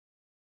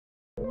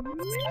What's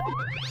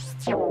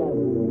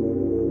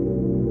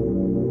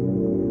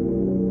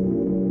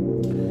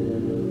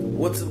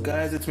up,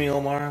 guys? It's me,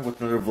 Omar, with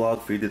another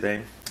vlog for you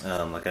today.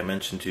 Like I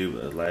mentioned to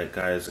you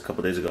guys a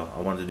couple days ago, I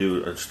wanted to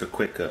do just a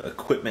quick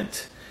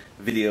equipment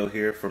video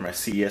here for my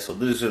CES. So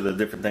these are the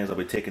different things I'll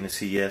be taking to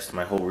CES,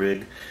 my whole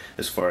rig,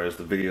 as far as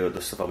the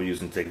stuff I'll be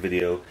using to take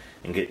video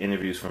and get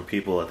interviews from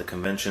people at the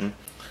convention.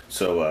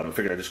 So I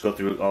figured I'd just go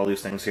through all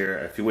these things here.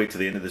 If you wait to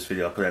the end of this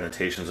video, I'll put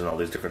annotations on all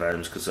these different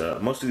items, because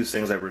most of these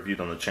things I've reviewed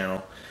on the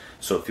channel.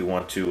 So if you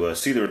want to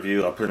see the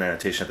review, I'll put an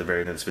annotation at the very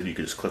end of this video. You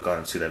can just click on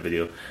and see that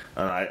video.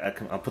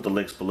 I'll put the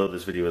links below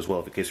this video as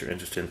well, in case you're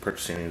interested in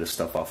purchasing any of this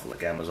stuff off of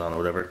like Amazon or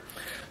whatever.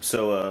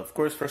 So of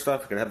course, first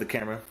off, we're gonna have the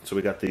camera. So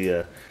we got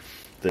the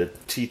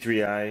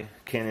T3i,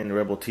 Canon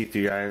Rebel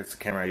T3i. It's the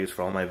camera I use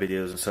for all my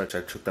videos and such.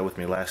 I took that with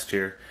me last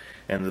year,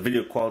 and the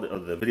video quality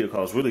of the video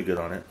call is really good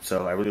on it.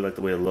 So I really like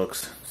the way it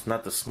looks. It's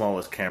not the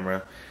smallest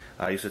camera.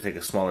 I used to take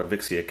a smaller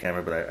Vixia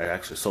camera, but I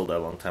actually sold that a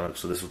long time ago.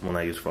 So this is one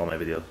I use for all my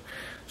videos.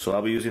 So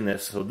I'll be using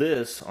this. So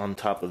this on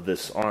top of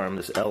this arm,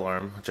 this L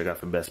arm, which I got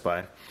from Best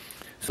Buy.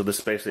 So this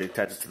basically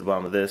attaches to the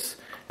bottom of this,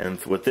 and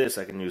with this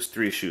I can use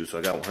 3 shoes. So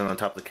I got one on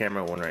top of the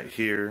camera, one right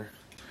here,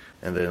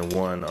 and then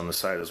one on the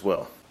side as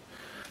well.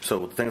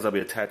 So the things I'll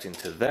be attaching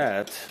to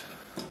that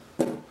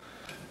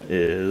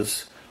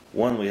is,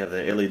 one, we have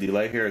the LED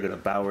light here. I got a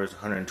Bowers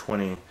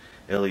 120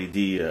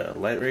 LED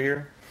light right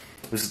here.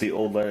 This is the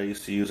old light I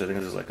used to use. I think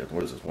this is like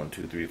what is this? 1,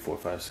 2, 3, 4,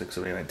 5, 6,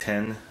 7, 8,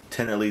 9,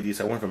 10 LEDs.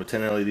 I went from a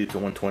 10 LED to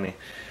 120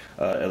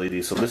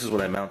 LED. So this is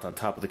what I mount on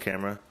top of the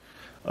camera.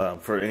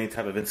 For any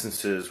type of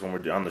instances when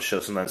we're on the show,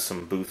 sometimes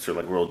some booths are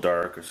like real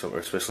dark, or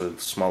especially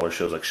smaller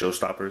shows like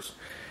Showstoppers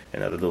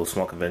and other little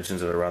small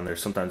conventions that are around there.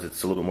 Sometimes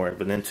it's a little bit more of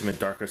an intimate,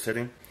 darker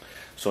setting.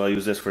 So I'll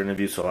use this for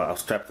interviews. So I'll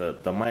strap the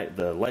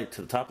light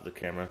to the top of the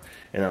camera,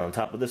 and then on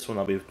top of this one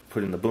I'll be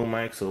putting the boom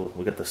mic. So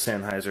we got the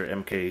Sennheiser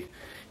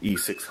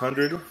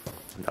MKE600.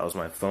 That was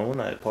my phone.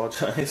 I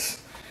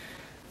apologize.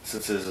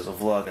 Since this is a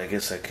vlog, I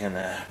guess I can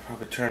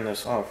probably turn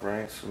this off,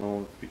 right? So no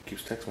one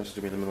keeps text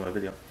messaging me in the middle of my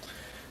video.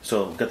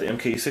 So I've got the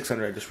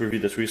MKE600. I just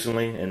reviewed this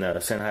recently, and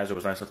Sennheiser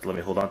was nice enough to let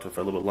me hold on to it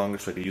for a little bit longer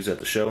so I could use it at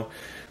the show.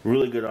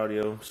 Really good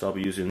audio, so I'll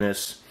be using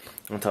this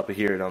on top of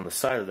here, and on the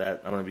side of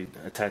that I'm going to be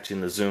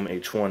attaching the Zoom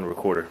H1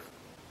 recorder.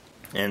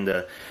 And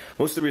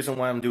most of the reason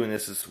why I'm doing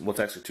this is, well, it's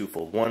actually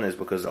twofold. One is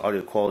because the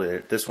audio quality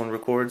that this one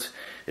records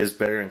is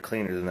better and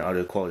cleaner than the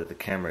audio quality that the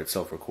camera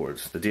itself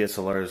records. The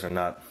DSLRs are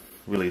not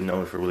really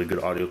known for really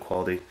good audio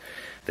quality.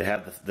 They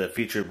have the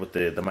feature with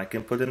the mic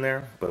input in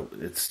there, but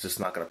it's just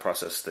not going to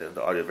process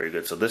the audio very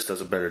good. So this does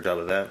a better job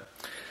of that.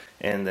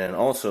 And then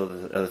also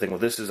the other thing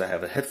with this is I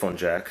have a headphone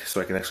jack, so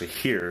I can actually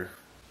hear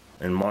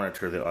and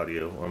monitor the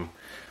audio. Or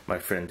my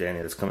friend Danny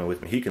that's coming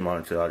with me, he can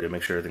monitor the audio,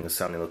 make sure everything is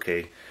sounding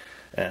okay.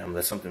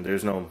 That's something,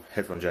 there's no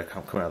headphone jack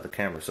coming out of the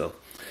camera. So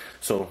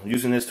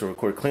using this to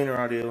record cleaner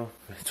audio,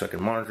 so I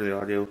can monitor the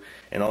audio,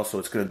 and also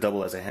it's going to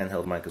double as a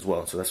handheld mic as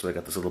well. So that's why I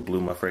got this little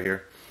blue muff right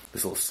here,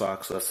 this little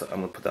sock. So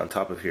I'm going to put that on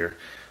top of here.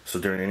 So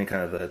during any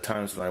kind of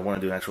times when I want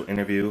to do an actual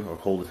interview, or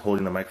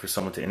holding the mic for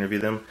someone to interview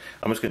them,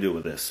 I'm just going to do it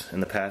with this. In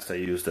the past I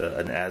used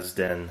an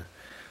Asden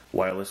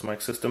wireless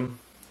mic system,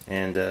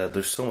 and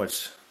there's so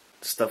much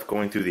stuff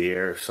going through the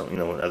air,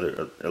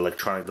 other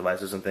electronic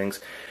devices and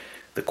things.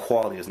 The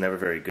quality is never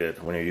very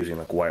good when you're using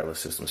like wireless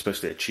system,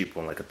 especially a cheap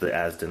one like the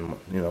Asden,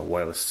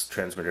 wireless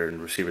transmitter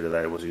and receiver that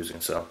I was using.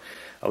 So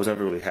I was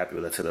never really happy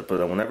with that setup.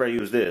 But whenever I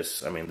use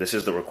this, I mean, this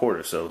is the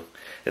recorder. So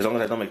as long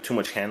as I don't make too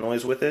much hand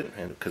noise with it,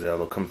 and because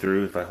it'll come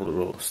through if I hold it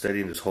real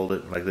steady and just hold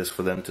it like this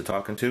for them to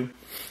talk into,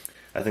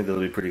 I think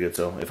that'll be pretty good.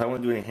 So if I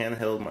want to do any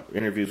handheld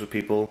interviews with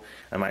people,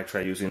 I might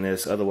try using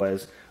this.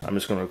 Otherwise, I'm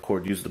just going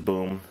to use the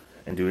boom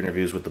and do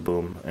interviews with the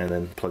boom, and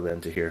then plug that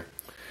into here,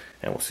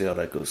 and we'll see how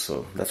that goes.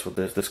 So that's what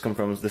this comes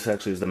from. This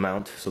actually is the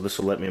mount, so this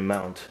will let me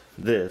mount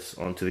this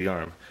onto the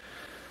arm.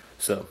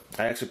 So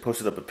I actually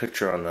posted up a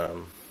picture on I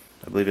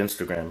believe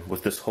Instagram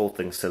with this whole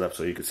thing set up,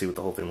 so you can see what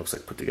the whole thing looks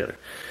like put together.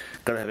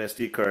 Gotta have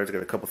SD cards. I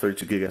got a couple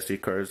 32 gig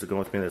SD cards to go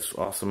with me. That's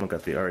awesome. I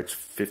got the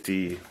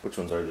RH50. Which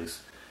ones are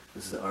these?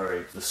 This is the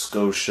RH, the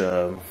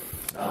Scotia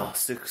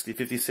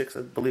 6056,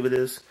 I believe it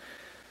is.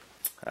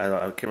 I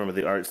can't remember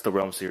the art. It's the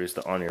Realm series,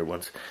 the on-ear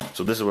ones.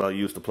 So this is what I'll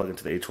use to plug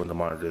into the H1 to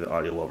monitor the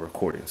audio while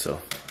recording. So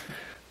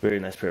very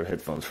nice pair of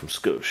headphones from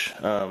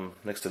Scotia.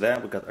 Next to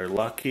that, we got our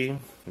lock key.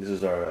 This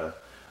is our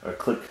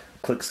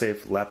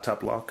click-safe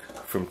laptop lock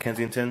from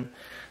Kensington.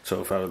 So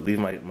if I would leave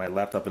my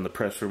laptop in the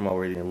press room while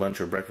we're eating lunch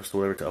or breakfast or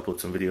whatever to upload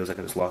some videos, I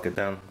can just lock it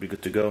down, be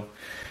good to go.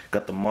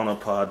 Got the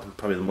monopod,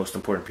 probably the most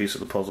important piece of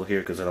the puzzle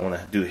here, because I don't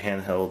want to do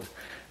handheld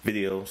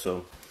video.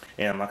 So.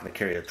 And I'm not going to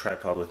carry a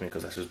tripod with me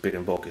because that's just big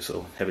and bulky,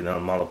 so having it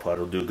on a monopod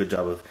will do a good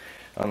job of,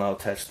 and I'll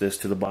attach this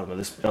to the bottom of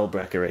this L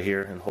bracket right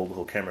here and hold the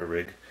whole camera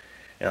rig,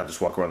 and I'll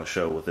just walk around the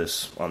show with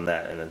this on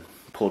that, and then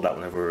pull it out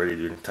whenever we're ready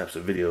to do types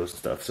of videos and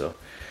stuff. So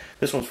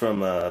this one's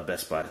from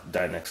Best Buy,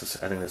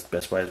 Dynexus, I think that's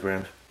Best Buy's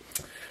brand.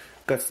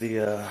 Got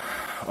the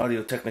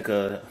Audio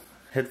Technica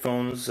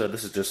headphones.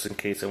 This is just in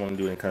case I want to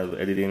do any kind of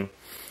editing.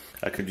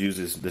 I could use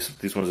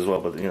these ones as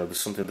well, but there's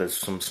something that's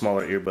some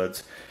smaller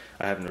earbuds.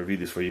 I haven't reviewed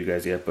these for you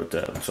guys yet, but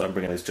so I'm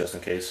bringing these just in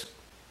case.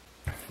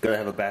 Gotta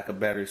have a backup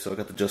battery, so I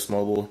got the Just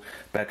Mobile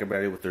backup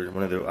battery with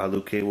one of their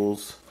alu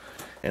cables,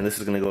 and this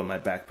is gonna go in my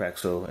backpack.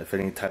 So if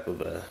any type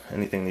of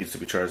anything needs to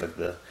be charged, like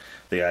the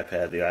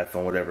iPad, the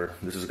iPhone, whatever,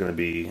 this is gonna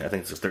be, I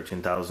think this is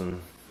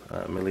 13,000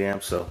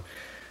 milliamps. So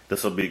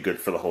this will be good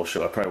for the whole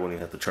show. I probably won't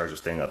even have to charge this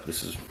thing up.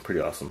 This is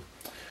pretty awesome.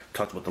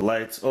 Talked about the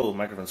lights. Oh,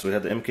 microphone. So we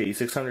have the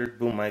MKE600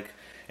 boom mic,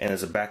 and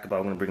as a backup,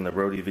 I'm gonna bring the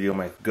Rode Video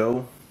Mic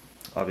Go.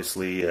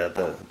 Obviously,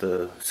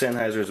 the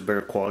Sennheiser is a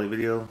better quality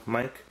video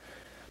mic.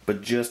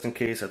 But just in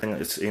case, I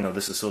think it's,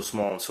 this is so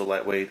small and so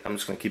lightweight, I'm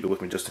just going to keep it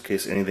with me just in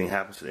case anything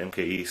happens to the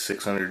MKE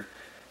 600.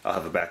 I'll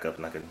have a backup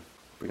and I can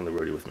bring the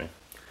Rode with me.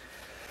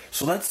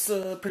 So that's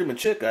pretty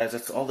much it, guys.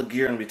 That's all the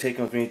gear I'm going to be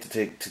taking with me to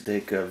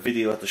take a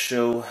video at the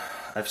show.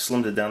 I've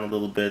slimmed it down a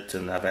little bit,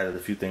 and I've added a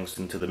few things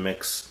into the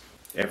mix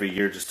every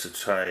year just to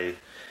try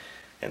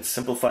and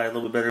simplify it a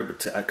little bit better,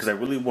 but because I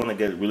really want to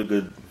get really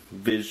good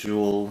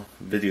visual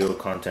video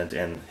content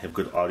and have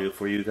good audio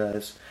for you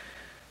guys.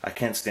 I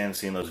can't stand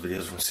seeing those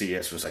videos from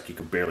CES where it's like you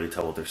can barely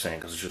tell what they're saying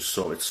because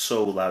it's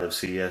so loud at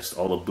CES.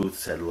 All the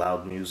booths had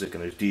loud music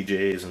and there's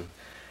DJs and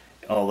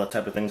all that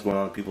type of things going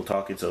on, people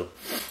talking, so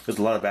there's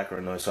a lot of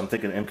background noise. So I'm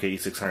thinking MKE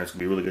 600 is going to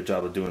be a really good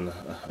job of doing,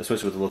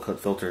 especially with the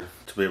low-cut filter,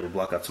 to be able to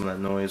block out some of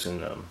that noise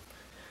and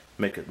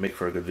make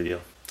for a good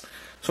video.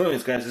 So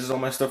anyways, guys, this is all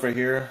my stuff right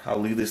here. I'll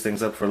leave these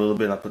things up for a little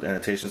bit. I'll put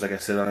annotations like I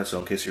said on it, so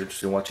in case you're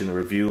interested in watching the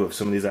review of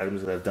some of these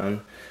items that I've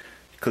done,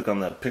 click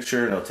on the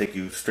picture and it'll take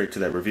you straight to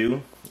that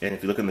review. And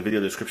if you look in the video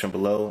description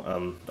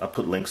below, I'll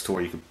put links to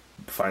where you can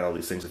find all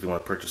these things if you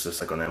want to purchase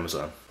this, like on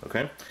Amazon.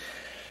 Okay?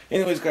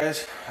 Anyways,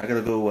 guys, I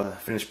gotta go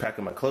finish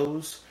packing my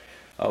clothes.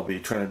 I'll be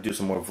trying to do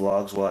some more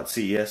vlogs while at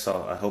CES.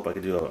 I hope I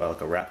can do like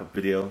a wrap-up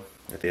video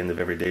at the end of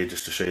every day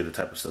just to show you the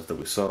type of stuff that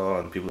we saw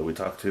and people that we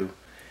talked to.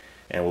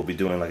 And we'll be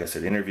doing, like I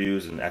said,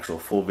 interviews and actual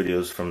full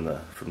videos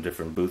from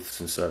different booths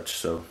and such.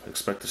 So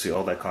expect to see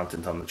all that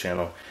content on the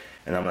channel.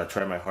 And I'm going to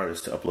try my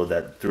hardest to upload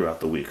that throughout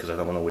the week because I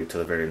don't want to wait till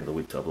the very end of the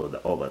week to upload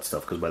all that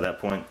stuff. Because by that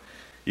point,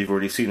 you've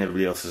already seen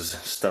everybody else's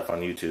stuff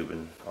on YouTube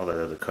and all that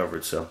other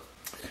coverage. So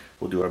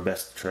we'll do our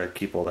best to try to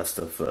keep all that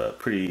stuff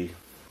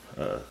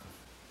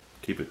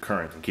keep it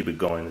current and keep it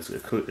going and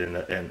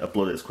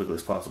upload it as quickly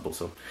as possible.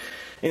 So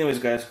anyways,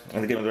 guys, I'm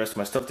going to get the rest of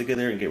my stuff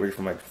together and get ready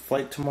for my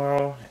flight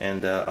tomorrow.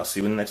 And I'll see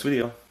you in the next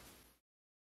video.